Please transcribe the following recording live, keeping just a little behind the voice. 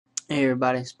Hey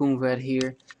everybody, Spoonfed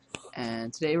here,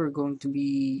 and today we're going to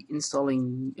be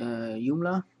installing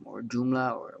Joomla or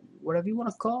whatever you want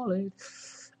to call it.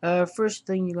 First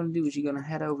thing you're going to do is you're going to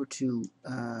head over to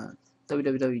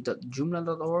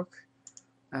www.joomla.org,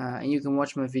 and you can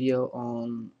watch my video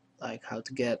on like how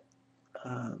to get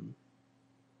um,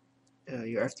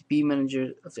 your FTP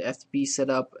manager of the FTP set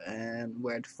up and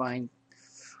where to find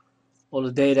all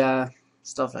the data,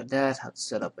 stuff like that, how to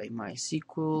set up a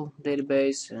MySQL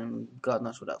database, and God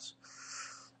knows what else.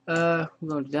 We're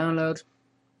going to download.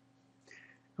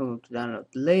 We're going to download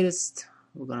the latest.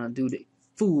 We're going to do the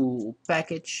full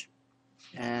package,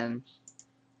 and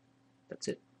that's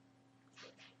it.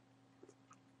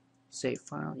 Save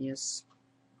file, yes.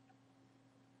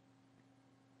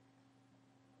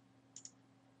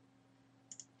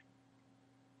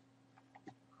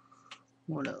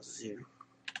 What else is here?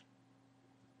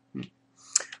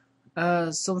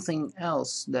 Something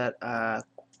else that I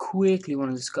quickly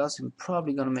want to discuss and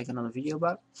probably gonna make another video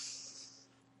about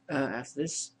after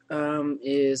this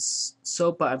is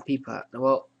SOPA and PIPA.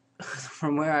 Well,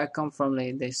 from where I come from,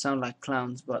 they sound like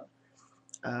clowns, but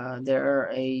they are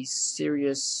a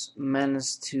serious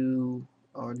menace to,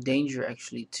 or danger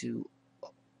actually to,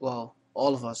 well,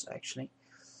 all of us actually,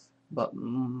 but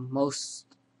mostly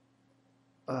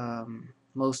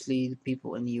the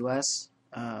people in the US,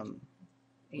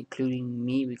 including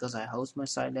me because I host my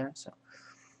site there. So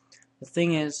the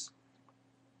thing is,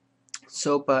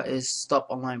 SOPA is Stop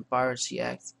Online Piracy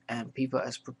Act, and PIPA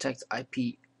is Protect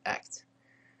IP Act,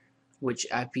 which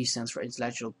IP stands for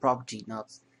intellectual property,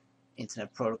 not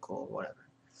internet protocol or whatever.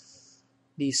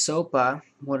 The SOPA,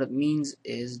 what it means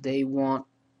is they want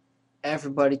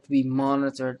everybody to be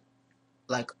monitored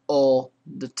like all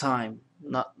the time,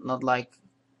 not like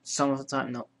some of the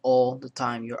time, no, all the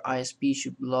time. Your ISP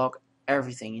should log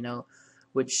everything,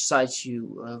 which sites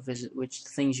you visit, which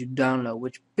things you download,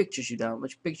 which pictures you download,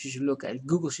 which pictures you look at.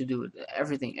 Google should do it,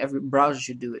 everything, every browser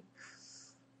should do it,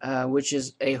 which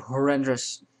is a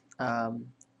horrendous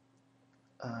um,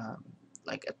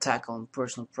 like attack on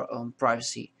personal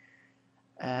privacy,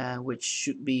 which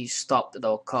should be stopped at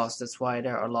all costs. That's why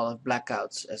there are a lot of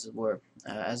blackouts, as it were.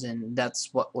 As in,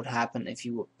 that's what would happen if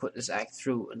you would put this act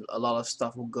through. A lot of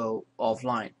stuff will go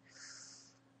offline.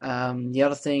 The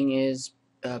other thing is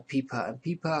PIPA, and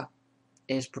PIPA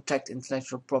is Protect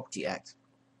Intellectual Property Act.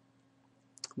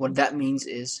 What that means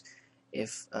is,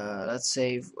 if let's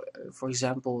say, for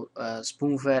example,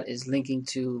 Spoonfed is linking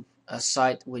to a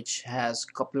site which has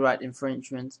copyright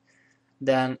infringement,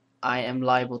 then I am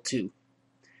liable too.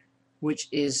 Which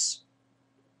is,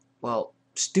 well,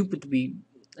 stupid to be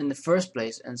in the first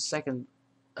place, and second,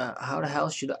 how the hell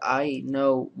should I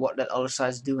know what that other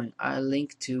site's doing? I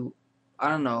link to, I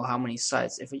don't know how many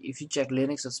sites. If you check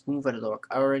Linux at spoonfed.org,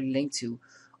 I already linked to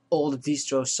all the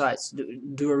distro sites.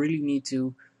 Do I really need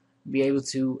to be able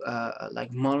to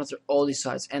like monitor all these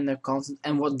sites and their content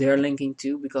and what they're linking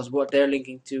to? Because what they're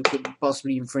linking to could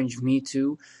possibly infringe me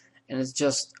too, and it's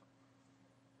just,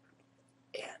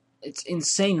 it's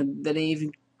insane that they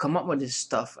even come up with this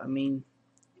stuff. I mean,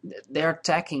 they're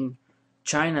attacking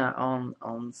China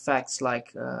on facts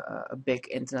like a big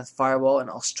internet firewall in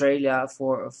Australia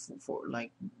for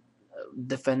like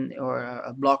defend or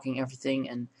blocking everything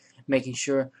and making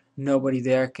sure nobody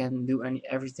there can do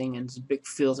everything, and there's a big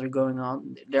filter going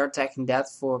on. They're attacking that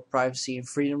for privacy and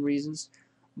freedom reasons,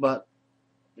 but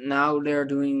now they're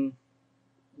doing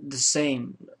the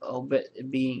same, albeit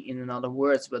being in another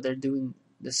words, but they're doing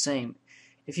the same.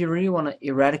 If you really want to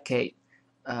eradicate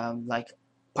like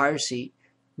piracy,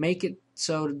 make it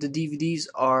so the DVDs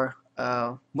are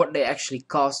what they actually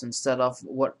cost instead of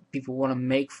what people want to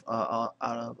make out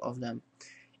of them.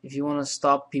 If you want to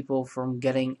stop people from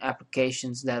getting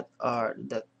applications that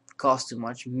cost too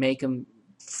much, make them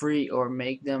free or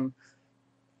make them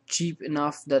cheap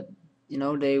enough that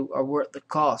they are worth the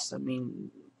cost. I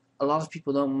mean, a lot of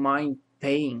people don't mind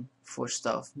paying for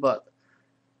stuff, but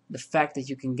the fact that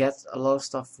you can get a lot of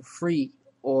stuff for free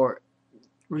or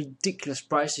ridiculous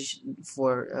prices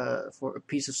for a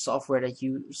piece of software that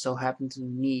you so happen to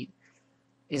need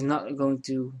is not going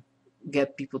to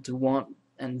get people to want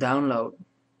and download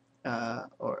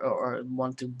or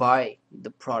want to buy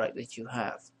the product that you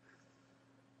have.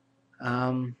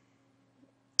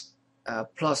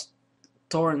 Plus,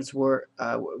 torrents were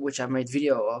which I made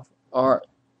video of, are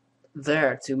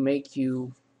there to make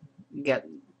you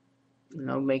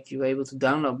make you able to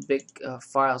download big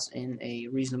files in a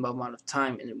reasonable amount of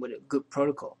time and with a good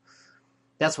protocol.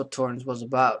 That's what torrents was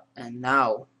about, and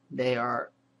now they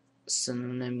are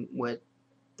synonym with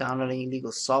downloading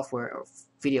illegal software or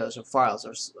videos or files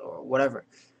or whatever,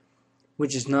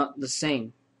 which is not the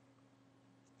same.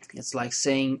 It's like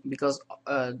saying because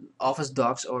Office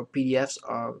docs or PDFs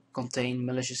are contain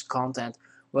malicious content,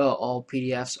 well, all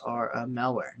PDFs are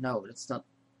malware. No, it's not.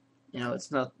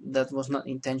 It's not. That was not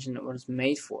the intention that was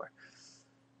made for.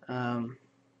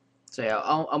 So yeah,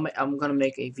 I'm gonna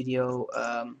make a video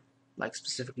like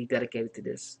specifically dedicated to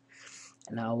this,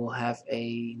 and I will have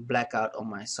a blackout on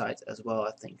my site as well.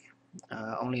 I think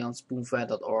only on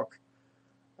spoonfed.org.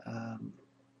 Um,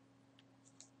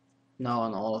 no,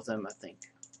 on all of them. I think.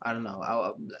 I don't know.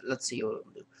 Let's see what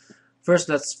we'll do. First,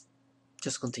 let's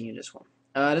just continue this one.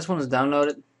 This one is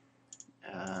downloaded.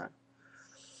 Uh,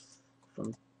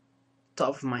 from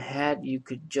top of my head, you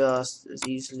could just as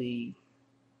easily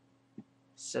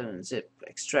 7-zip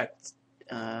extract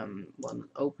one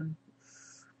open.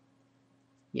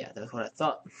 Yeah, that's what I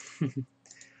thought. I'm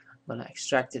gonna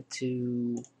extract it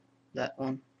to that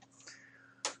one.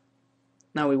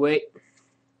 Now we wait.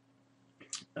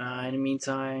 In the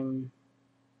meantime,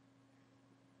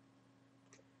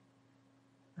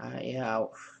 yeah,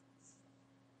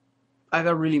 I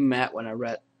got really mad when I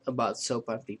read about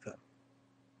SOPA and PIPA,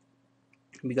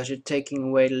 because you're taking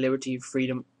away the liberty of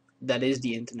freedom that is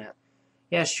the internet.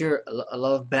 Yeah, sure, a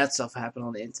lot of bad stuff happens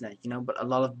on the internet, but a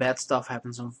lot of bad stuff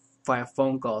happens via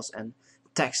phone calls and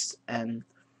text and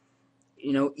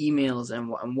emails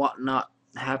and whatnot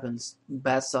happens.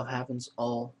 Bad stuff happens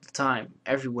all the time,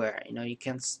 everywhere. You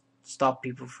can't stop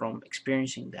people from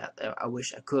experiencing that. I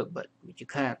wish I could, but you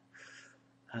can't.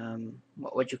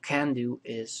 What you can do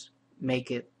is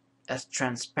make it as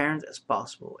transparent as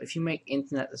possible. If you make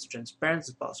internet as transparent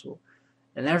as possible,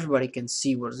 then everybody can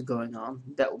see what is going on.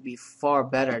 That would be far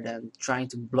better than trying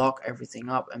to block everything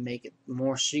up and make it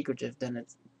more secretive than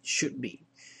it should be.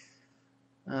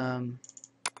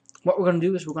 What we're going to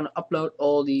do is we're going to upload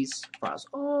all these files.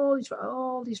 All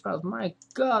these files. My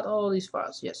God, all these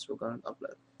files. Yes, we're going to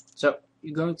upload. So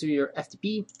you're going to your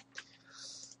FTP.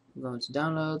 You're going to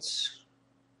downloads.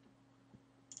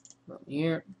 Go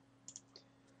here.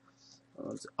 I'm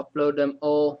going to upload them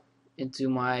all into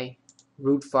my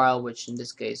root file, which in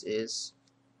this case is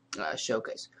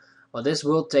showcase. Well, this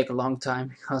will take a long time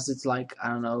because it's like, I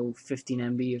don't know, 15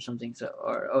 MB or something. So,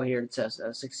 oh, here it says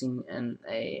 16.5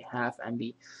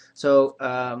 MB. So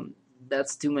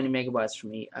that's too many megabytes for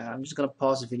me. I'm just gonna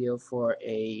pause the video for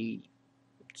a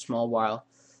small while,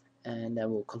 and then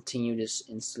we'll continue this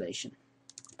installation.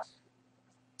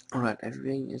 Alright,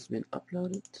 everything has been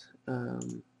uploaded.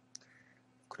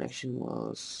 Connection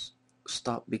was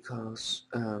stopped because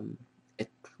it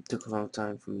took a long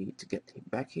time for me to get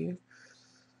back here.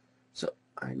 So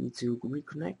I need to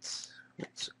reconnect.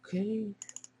 That's okay.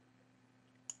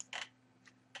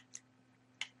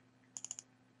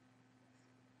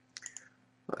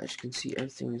 Well, as you can see,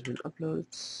 everything has been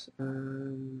uploaded.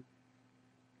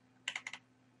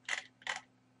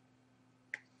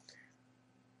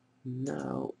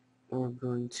 Now we're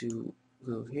going to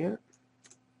go here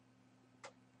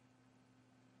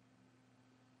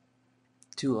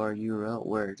to our URL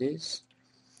where it is,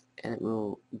 and it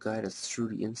will guide us through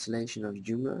the installation of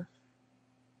Joomla.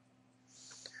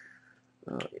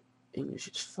 English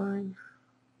is fine,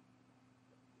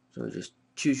 so just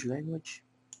choose your language.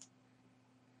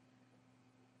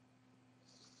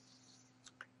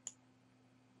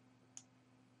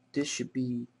 This should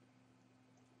be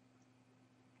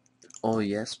all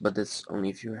yes, but that's only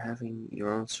if you're having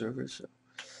your own server. So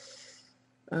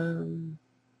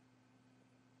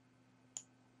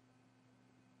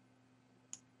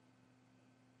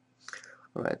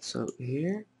alright, so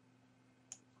here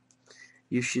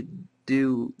you should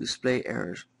do display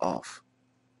errors off,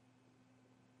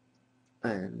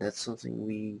 and that's something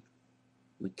we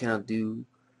cannot do.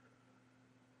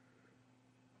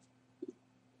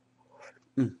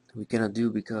 We cannot do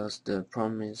because the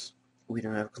problem is we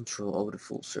don't have control over the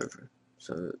full server.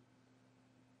 So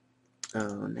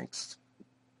next,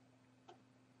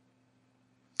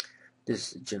 this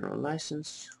is the general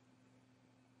license.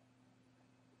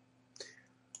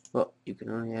 Well, you can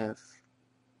only have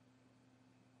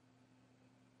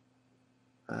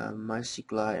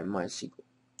MySQLi and MySQL.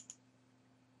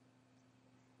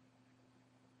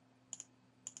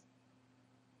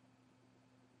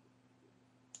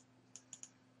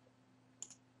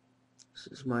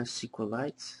 This is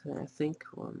MySQLite, I think.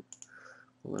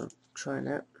 We'll try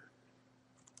that.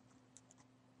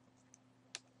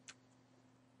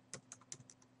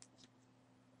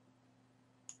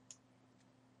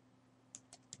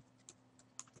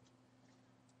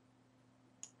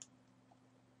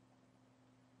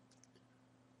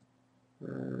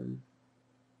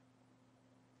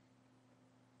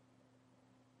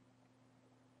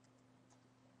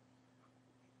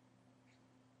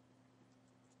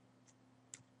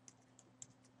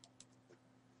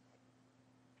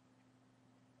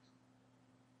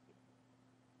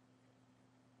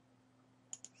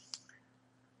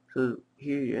 So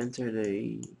here you enter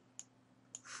the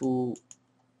full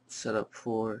setup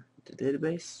for the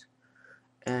database,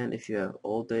 and if you have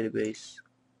old database,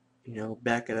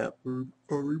 back it up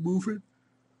or remove it.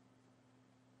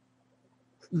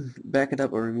 Back it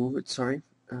up or remove it, sorry.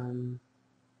 Let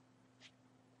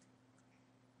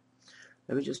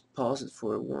me just pause it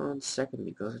for 1 second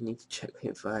because I need to check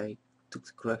if I took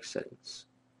the correct settings.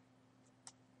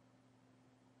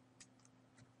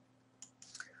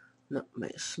 No,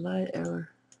 made a slide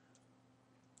error.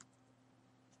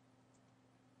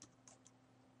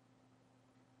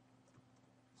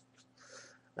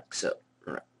 Like so.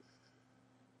 Alright.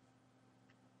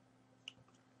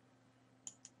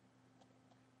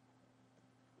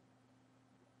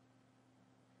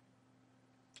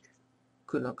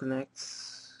 Could not connect.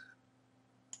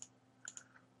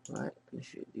 Right,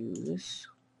 if you do this,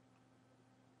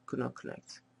 could not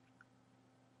connect.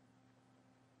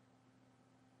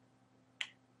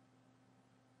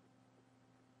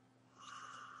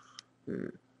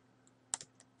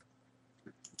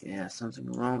 Yeah,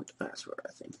 something wrong with the password,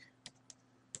 I think.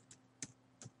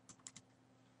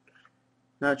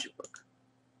 Now it should work.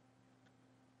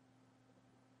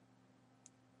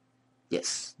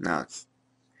 Yes, now it's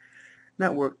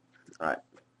not work. Alright.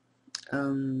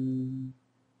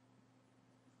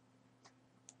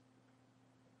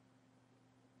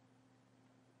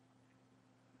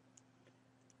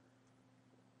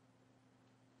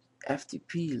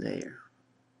 FTP layer.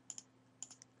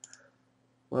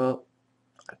 Well,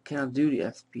 I cannot do the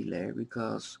FTP layer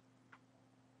because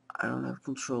I don't have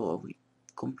control over the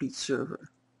complete server.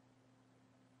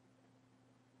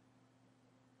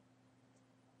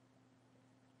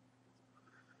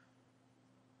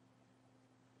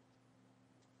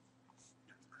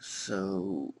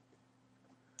 So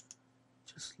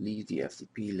just leave the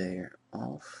FTP layer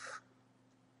off.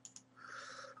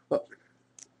 Oh.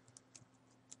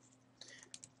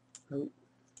 Oh.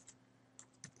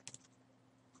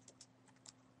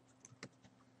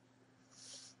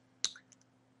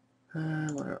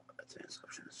 What are advanced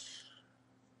options?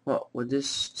 Well, with this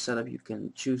setup you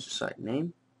can choose the site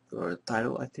name or the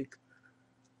title, I think.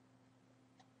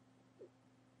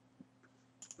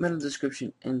 Meta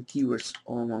description and keywords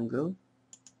all in one go.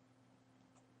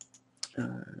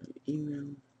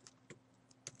 Email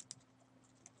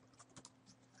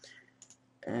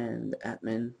and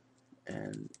admin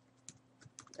and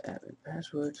admin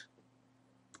password.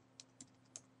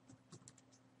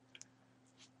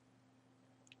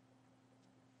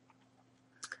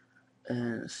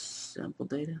 And sample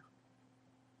data.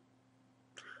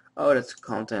 Oh, that's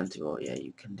content. Well, yeah,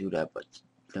 you can do that, but you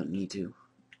don't need to.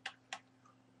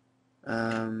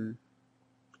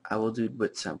 I will do it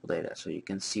with sample data so you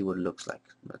can see what it looks like.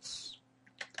 Let's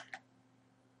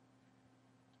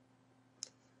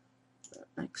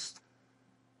next.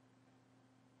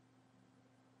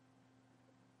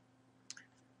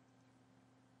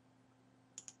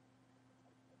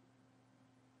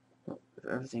 Well, with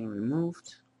everything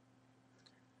removed,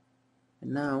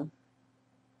 and now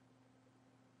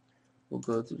we'll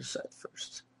go to the site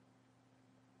first.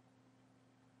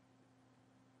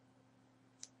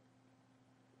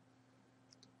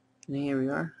 And here we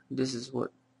are. This is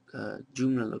what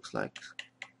Joomla looks like.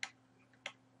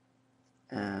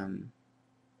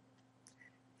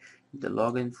 The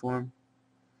login form.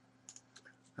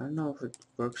 I don't know if it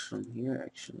works from here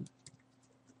actually.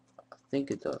 I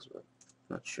think it does, but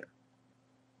not sure.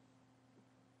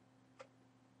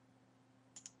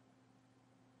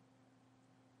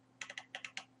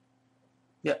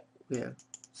 Yeah, we have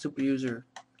super user.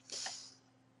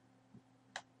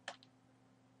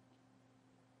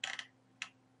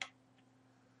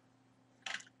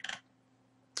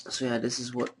 So yeah, this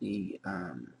is what the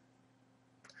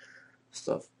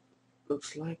stuff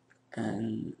looks like,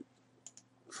 and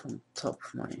from top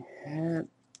of my head,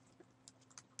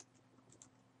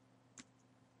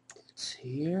 it's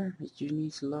here that you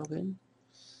need to log in.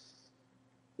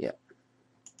 Yeah.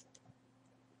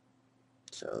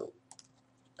 So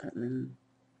admin.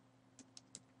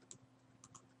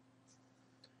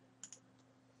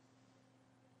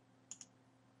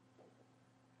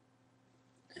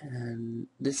 And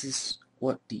this is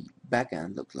what the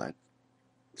backend looked like.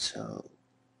 So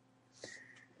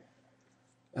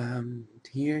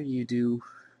here you do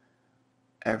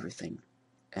everything,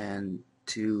 and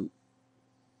to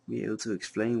be able to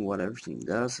explain what everything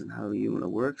does and how Joomla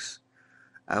works,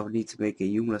 I would need to make a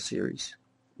Joomla series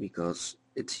because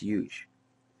it's huge.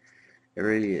 It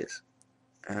really is.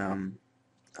 I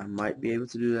might be able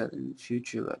to do that in the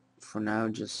future, but for now,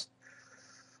 just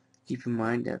keep in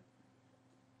mind that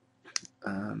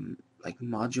like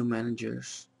module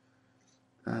managers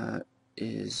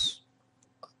is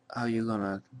how you're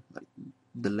gonna, like,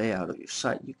 the layout of your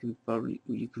site. You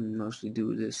can mostly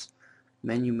do this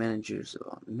menu managers,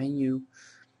 menu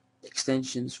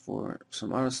extensions for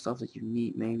some other stuff that you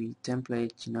need, maybe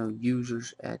templates,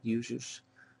 users, add users.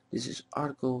 This is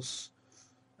articles,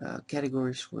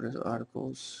 categories for those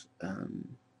articles,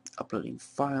 uploading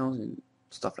files and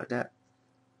stuff like that.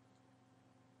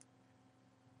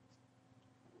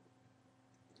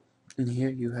 And here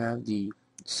you have the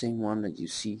same one that you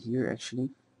see here actually,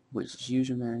 which is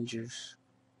user managers,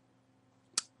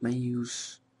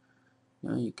 menus.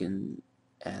 You can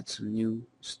add some new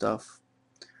stuff,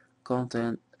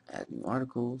 content, add new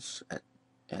articles,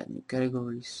 add new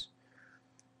categories,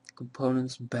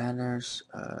 components, banners,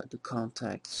 the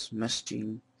contacts,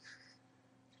 messaging,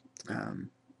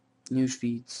 news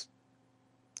feeds,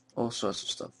 all sorts of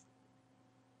stuff,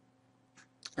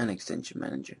 and extension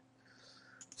manager.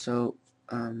 So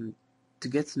to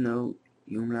get to know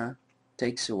Joomla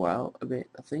takes a while, a bit,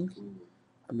 I think.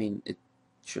 I mean, it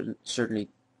certainly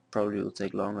probably will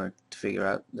take longer to figure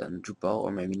out than Drupal,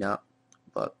 or maybe not.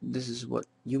 But this is what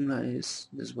Joomla is.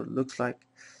 This is what it looks like.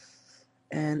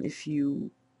 And if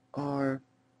you are,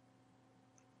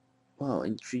 well,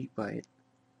 intrigued by it,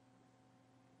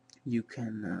 you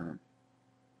can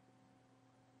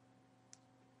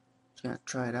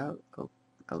try it out.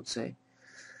 I would say.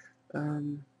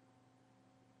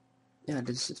 Yeah,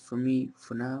 this is it for me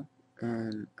for now,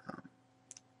 and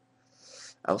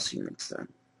I'll see you next time.